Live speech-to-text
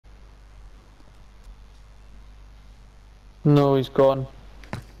No, he's gone.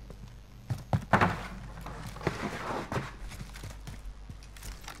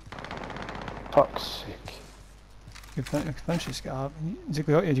 Fuck's sake. You can finish this guy. Did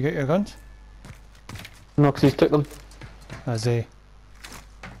you get your guns? No, 'cause he's took them. As they.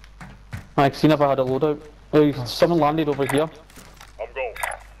 Aye, 'cause he never had a loadout. Oh, someone landed over here. I'm going.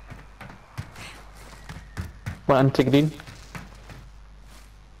 Went into green.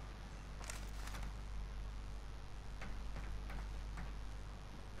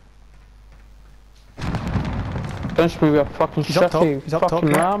 Finish me with a fucking He's up top. shitty He's up top,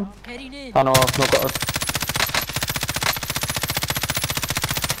 fucking yeah. ram. Heading in. I know, I've not got a...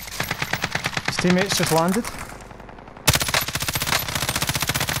 His teammates just landed.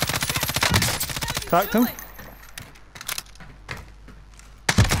 Cracked him.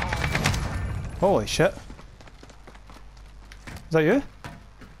 Holy shit. Is that you?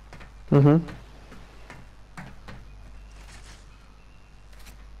 Mm-hmm.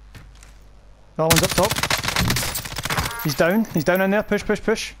 That one's up top. He's down. He's down in there. Push, push,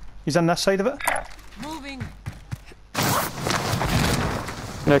 push. He's on this side of it. Moving.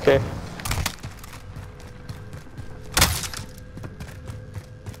 Okay.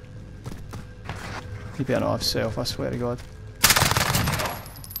 He better not have self, I swear to God.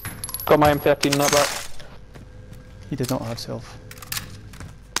 Got my M13, not back. He did not have self.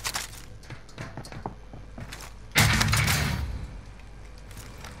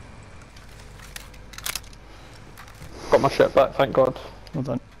 Got my shit back, thank God. Well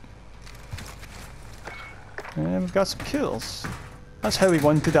done. And we've got some kills. That's how we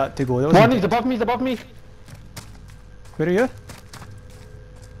wanted that to go. That wasn't One, it? he's above me, he's above me! Where are you?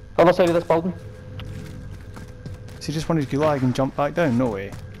 Other side of this building. Is he just wanted to gulag and jump back down? No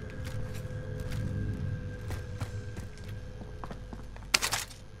way.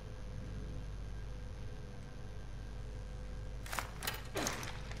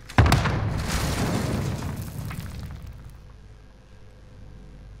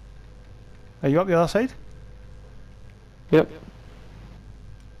 Are you up the other side? Yep.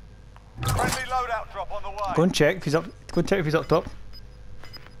 Friendly loadout drop on the way. Go and check if he's up. Go and check if he's up top.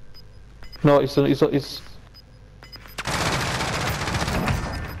 No, he's got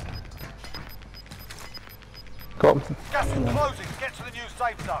him. Gas is closing. Get to the new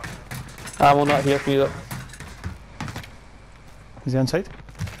safe zone. I will not hear from you though. Is he inside?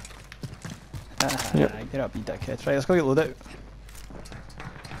 Yep. Get up, you dickhead. Right, let's go get loadout.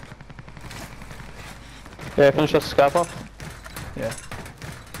 Yeah, finish this scav off. Yeah.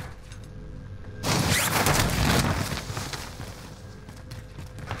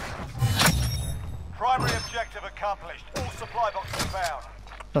 Primary objective accomplished. All supply boxes found.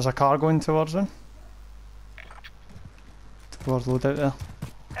 There's a car going towards him. Towards loadout there.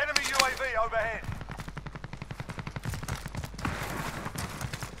 Enemy UAV overhead.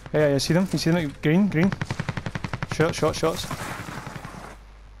 Yeah, you see them? You see them? Green, green. Shots.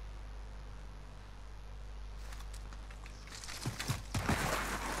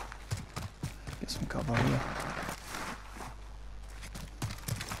 Get some cover here.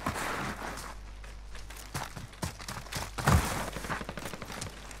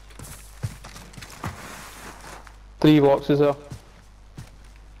 Three boxes there.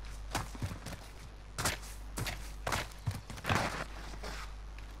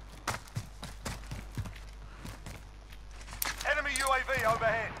 Enemy UAV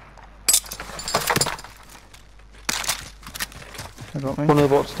overhead. I got mine. One of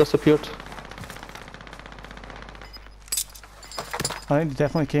the boxes disappeared. I think they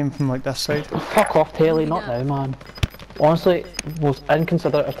definitely came from like this side. Fuck off, Telly, not now, man. Honestly, most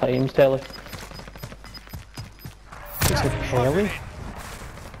inconsiderate of times, Telly. It's a Pelly.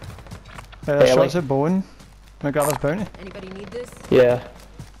 Pelly. Shots at Bowen. McGrath's bounty. Anybody need this? Yeah.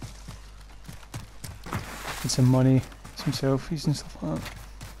 Get some money, some selfies and stuff like that.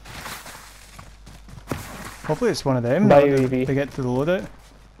 Hopefully it's one of them. Buy that UAV. they get to the loadout.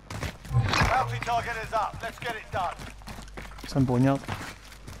 Bounty target is up. Let's get it done. Some boneyard.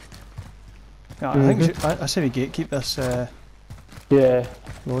 Yeah, I think we should, I say we gatekeep this Yeah.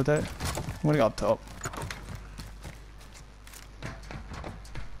 loadout. I'm gonna go up top.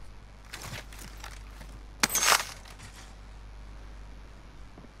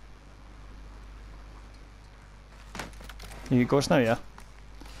 You get ghost now, yeah?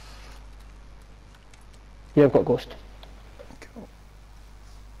 Yeah, I've got Ghost. Cool.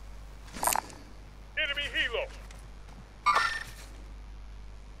 Enemy helo.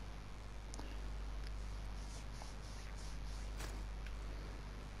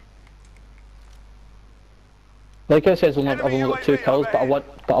 Like I said, I've only got 2 kills, but I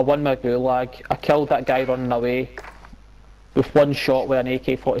won my gulag. I killed that guy running away. with one shot with an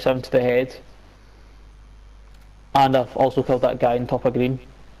AK-47 to the head. And I've also killed that guy on top of green.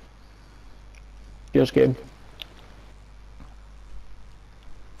 Cheers, game.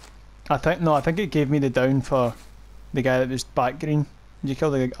 I think it gave me the down for the guy that was back green. You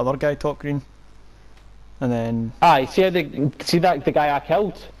killed the other guy top green. And then... Aye, see the guy I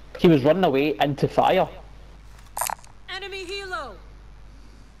killed? He was running away into fire. Enemy helo.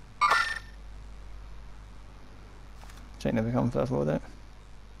 Checking if we come for this loadout.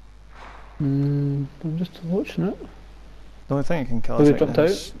 I'm just watching it. The only thing I can kill Oh, is we've jumped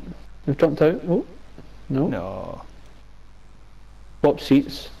out. We've jumped out. Oh, no. No. Swapped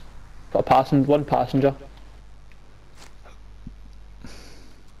seats. Got one passenger.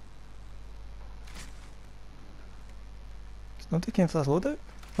 Nobody came for this loadout?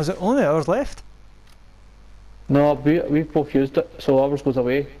 Was it only ours left? No, we both used it, so ours goes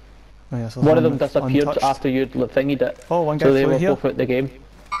away. Oh, yeah, so One of them disappeared untouched. after you'd thingied it. Oh, one guy so they flew were here. both out the game.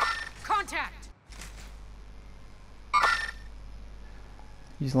 Contact.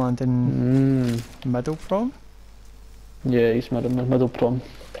 He's landing middle prom? Yeah, he's middle prom.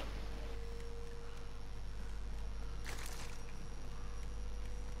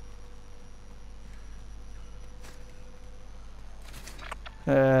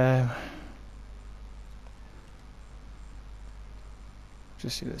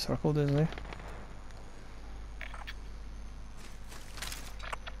 Just see the circle does there.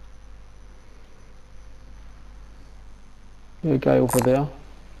 The guy over there.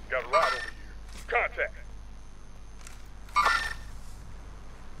 Got a ride over you. Contact.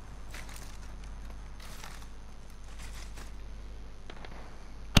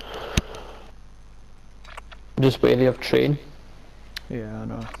 Just wary of train. Yeah, I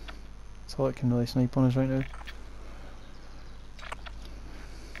know. That's all it can really snipe on us right now.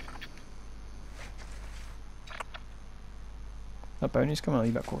 That bounty's coming a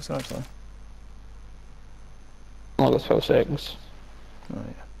little bit closer actually. Oh, that's 12 seconds. Oh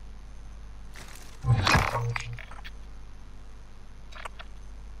yeah.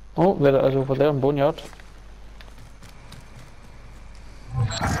 Oh, there it is over there in Boneyard. We're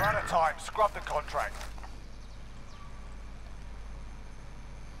out of time. Scrub the contract.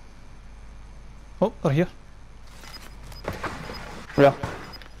 Oh, they're here. Yeah.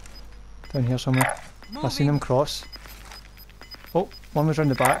 Down here somewhere. I seen them cross. Oh, one was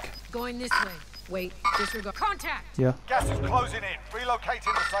round the back. Going this way. Wait, disregard. Contact. Yeah. Gas is closing in. Relocating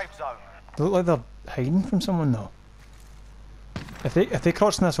the safe zone. They look like they're hiding from someone though. If they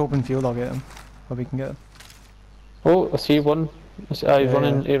cross in this open field, I'll get them. Or we can get them. Oh, I see one. He's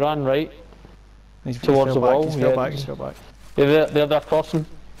running. He ran right He's towards the back, wall. He's Yeah. back. He's back. They're crossing.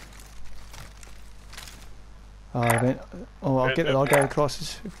 I went. Oh, I'll get the other guy who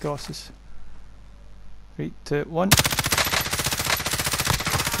crosses. 3, 2, 1.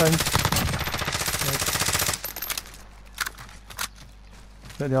 Down.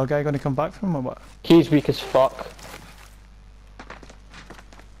 Is the other guy going to come back from him or what? He's weak as fuck.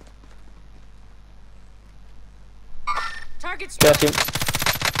 Target Yeah, I struck. see him.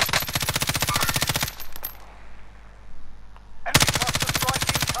 Enemy cluster strike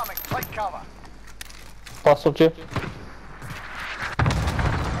incoming. Take cover. Clustered you.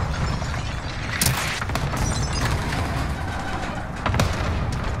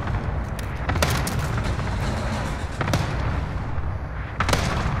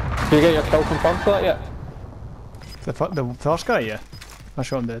 Did you get your kill confirmed for that yet? The first guy, yeah. I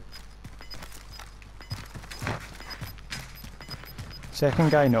shot him dead.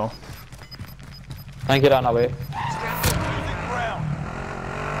 Second guy, no. I think he ran away. Losing ground.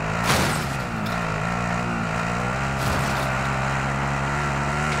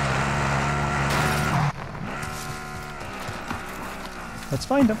 Let's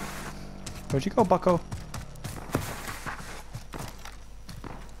find him. Where'd you go, bucko?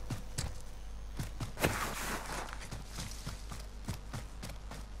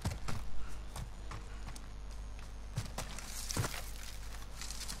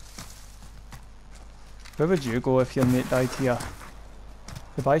 Where would you go if your mate died here?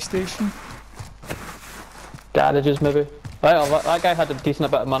 The buy station? Garages maybe. Right, well, that guy had a decent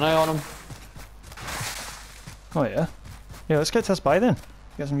bit of money on him. Oh yeah. Yeah, let's get to this buy then.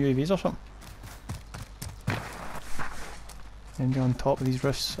 Get some UAVs or something. And go on top of these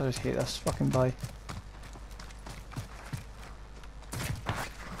roofs. I just hate this fucking buy.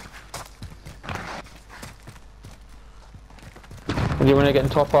 Do you want to get on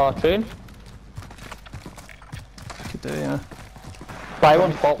top of a train? Could do, yeah. Buy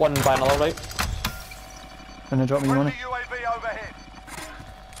one, bought one, and buy another, right? And then drop me Friendly money. UAV overhead.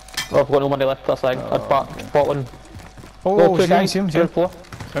 Well, I've got no money left, that's like, I'd bought one. Oh, two see him, guys, see him, see third him. floor.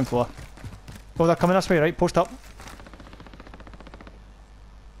 Ground floor. Oh, they're coming this way, right? Post up.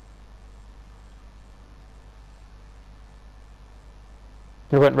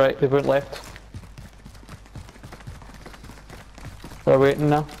 They went right, they went left. They're waiting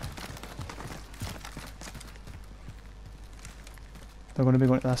now. They're going to be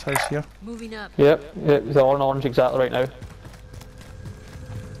going to this house here. Moving up. Yep, they're on orange exactly right now.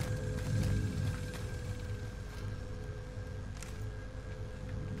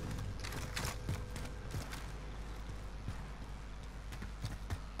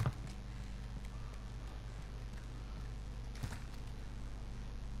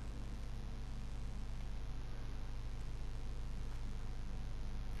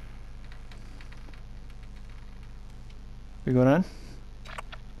 We going in?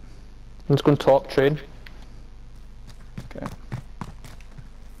 Let's go and top train. Okay.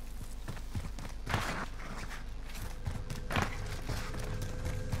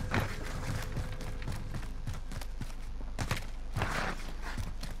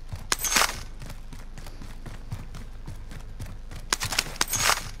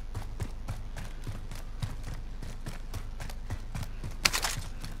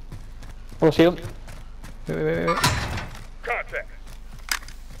 Oh, see him. Wait. Contact.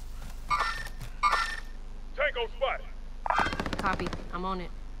 Tango spot. Copy. I'm on it.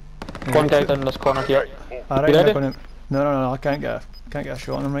 One guy down in this corner here. Alright, You ready? No, I can't get a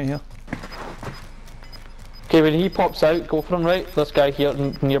shot on him right here. Okay, when he pops out, go for him, right? This guy here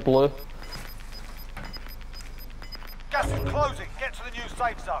near blue. Gas is closing. Get to the new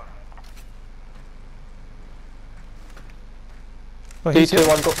safe zone. Oh, he's here. D2,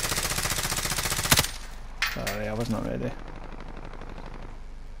 1, go. Sorry, I was not ready.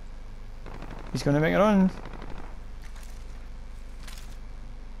 He's going to make it on.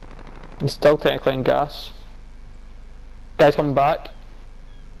 He's still technically in gas. Guy's coming back.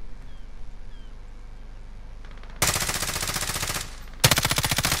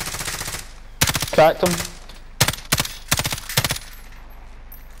 Cracked him.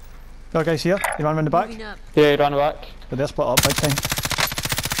 Oh, guys here. He ran around the back. Moving up. Yeah, he ran back. But they're split up big time.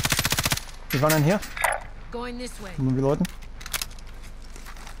 He's running here. Going this way. I'm reloading.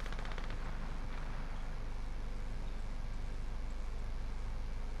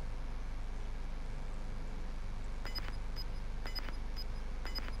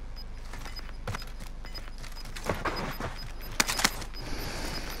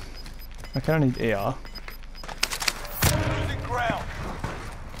 I kinda need AR. Losing ground.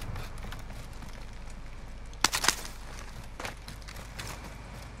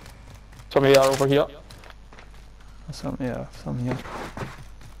 Somebody are over here. Some here.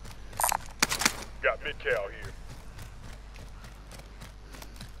 Got mid-cal here.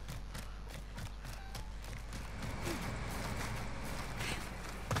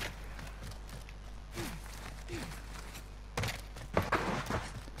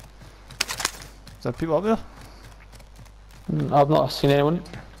 Is there people up there? I've not seen anyone.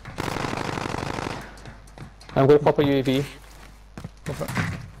 I'm going to pop a UAV. Go for it.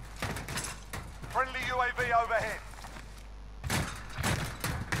 Friendly UAV overhead.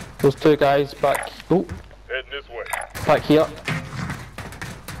 Those two guys back. Oh, Heading this way. back here.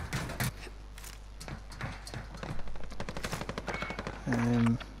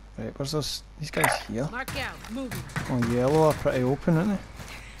 Right, where's these guys here? Mark out. Moving. Oh, yellow are pretty open, aren't they?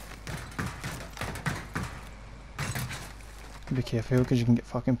 Be careful because you can get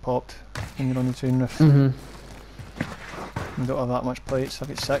fucking popped when you're on the train roof. You don't have that much plates. I've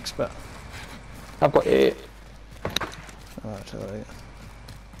got 6, but I've got 8. oh, that's alright.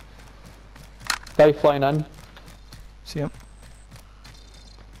 Guy flying in. See him?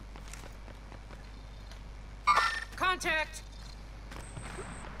 Contact.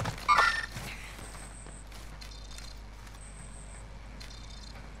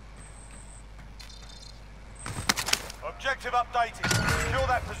 Objective updated. Secure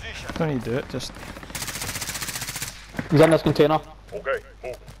that position. Don't need to do it, just He's in this container. Okay,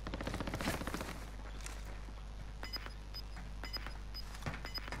 move.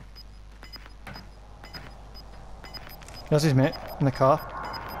 there's his mate in the car.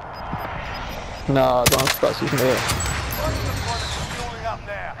 Nah, I don't think that's his mate. Fueling up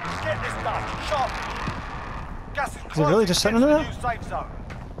now. Get this done. Shot. Gas is he closing. really just sitting Get to in the there? new safe zone.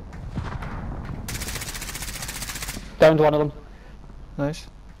 Downed one of them. Nice.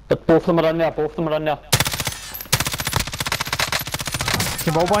 But both of them are in there, both of them are in there.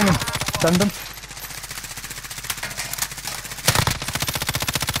 Can ball bang him. Downed him.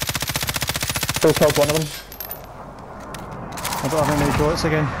 Still killed one of them. I don't have any bullets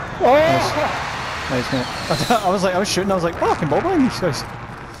again. Oh! Nice, mate. I was shooting, I was like, oh, I can ball bang these guys.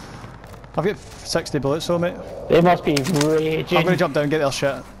 I've got 60 bullets, so mate. They must be raging. I'm gonna jump down and get their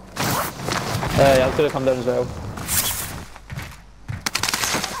shit. Yeah, I'm gonna come down as well.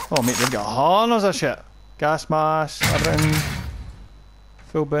 Oh mate, they've got hundreds of shit. Gas mask, everything.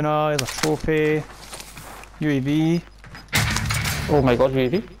 Full bunner, there's a trophy. UAV. Oh my god,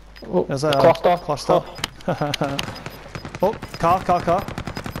 UAV. Oh, There's a cluster. cluster. Oh, car.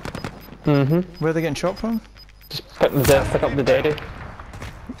 Mm-hmm. Where are they getting shot from? Just pick up the daddy.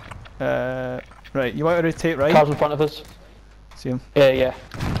 Right, you want to rotate right? Cars in front of us. See him. Yeah.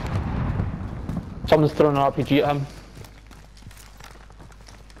 Someone's throwing an RPG at him.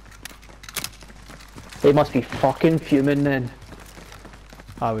 They must be fucking fuming then.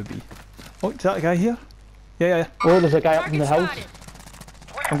 I would be. Oh, is that a guy here? Yeah. Oh, there's a guy up in the Target house.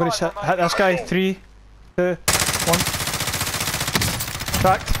 spotted. I'm gonna hit this guy. 3, 2, 1.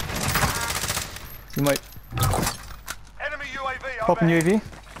 Cracked. You might Enemy UAV pop in overhead. UAV.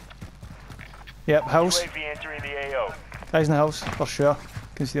 Yep, house. UAV entering the AO. Guys in the house, for sure.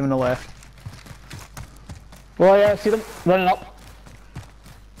 Can see them on the left. Oh yeah, see them running up.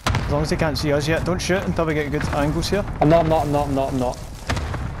 As long as they can't see us yet, don't shoot until we get good angles here. I'm not.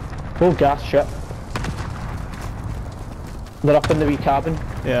 Oh gas, shit. They're up in the wee cabin.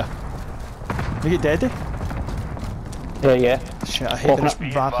 Yeah. You get dead, Yeah. Shit, I hate that it's Be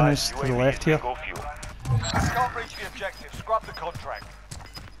wrapping us advised, to the UAV left is here. bingo fuel. Can't reach the objective. Scrub the contract.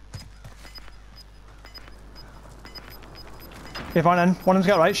 They've run in. One of them's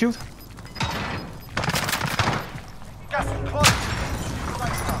got a right shield. Gas is close.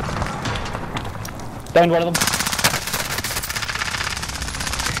 Down one of them.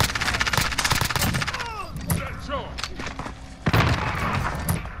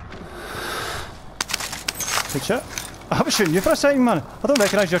 Good shit. I was shooting you for a second, man. I don't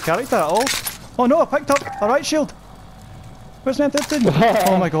recognise your character at all. Oh no, I picked up a right shield. Where's the empty?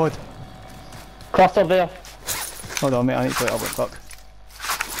 Oh my god. Cluster there. Hold on, mate. I need to wait up. Fuck.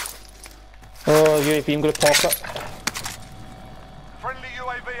 Oh, UAV, I'm gonna pop it. Friendly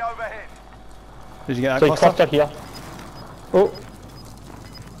UAV overhead. Did you get that So cluster? cluster here. Oh.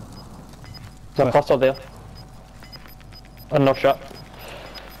 There's a cluster there. Another shot.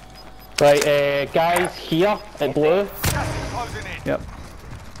 Right, guys here at blue. Gas is closing in. Yep.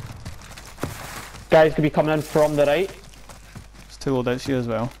 Guys could be coming in from the right. There's 2 loadouts here as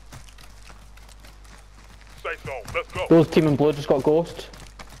well. Safe zone. Let's go. Those team in blue just got ghost.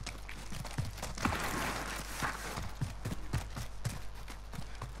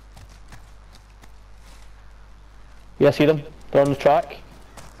 Yeah, I see them. They're on the track.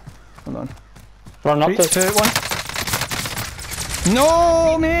 Hold on. Run up 3, to 2, 1.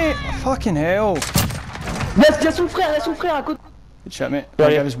 No, mate! Fucking hell. Laisse son frère, good. Good shit, mate. Right,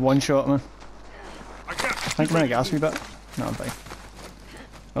 That yeah. guy was one shot, man. I got I think I'm gonna gas a wee bit. No, I'm fine.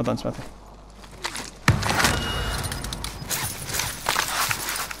 Well done, Smithy.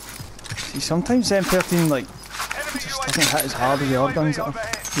 See, sometimes M13 like Enemy UAV doesn't hit as hard as the other guns that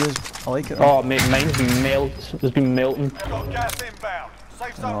overhead. I like it though. Oh mate, mine's been has been melting. Got gas inbound.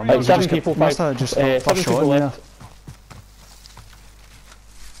 Safe Oh, zone. mate, Like we 7 just got- people, must have just got 7 first shot people in left.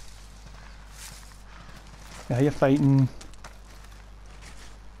 Yeah, you're fighting.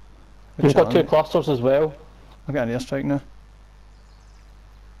 Good We've got shot, 2 mate. clusters as well. I've got an airstrike now.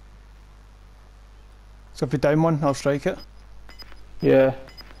 So if we down one, I'll strike it. Yeah.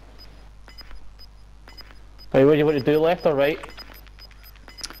 Right, what do you want to do, left or right?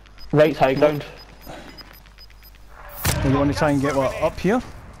 Right's high ground. Do you want to try and get what up here?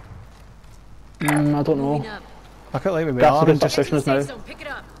 I don't Moving know. up. I quite like where we That's are a good and just position Safe now. zone. Pick it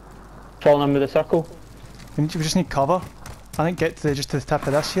up. Falling in with the circle. we just need cover. I think get to just to the tip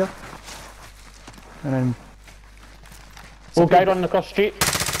of this here. And then Oh, guy running across the street.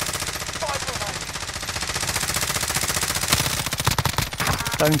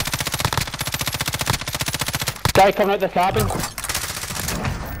 down. Guy coming out the cabin.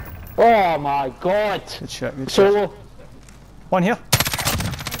 Oh my god. Good shit, good shit. Solo. One here.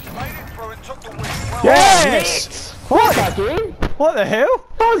 Made it through and took the win. Well, Yes! What was that game? What the hell?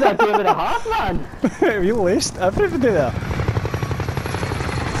 That was a game and a half, man. You laced everybody there.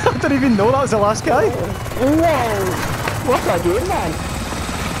 I didn't even know that was the last guy. Whoa. What's that game, man?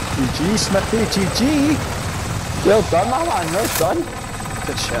 GG, Smithy, GG. Well done, my man. Well done.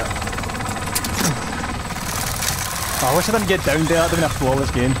 Good shit. Oh, I wish I didn't get down there. That'd have been a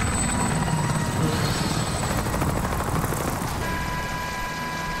flawless game.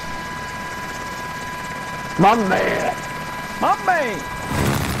 Mummy. Mummy!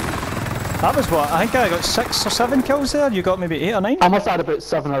 That was what? I think I got 6 or 7 kills there. You got maybe 8 or 9? I must have had about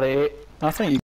 7 or 8. I think you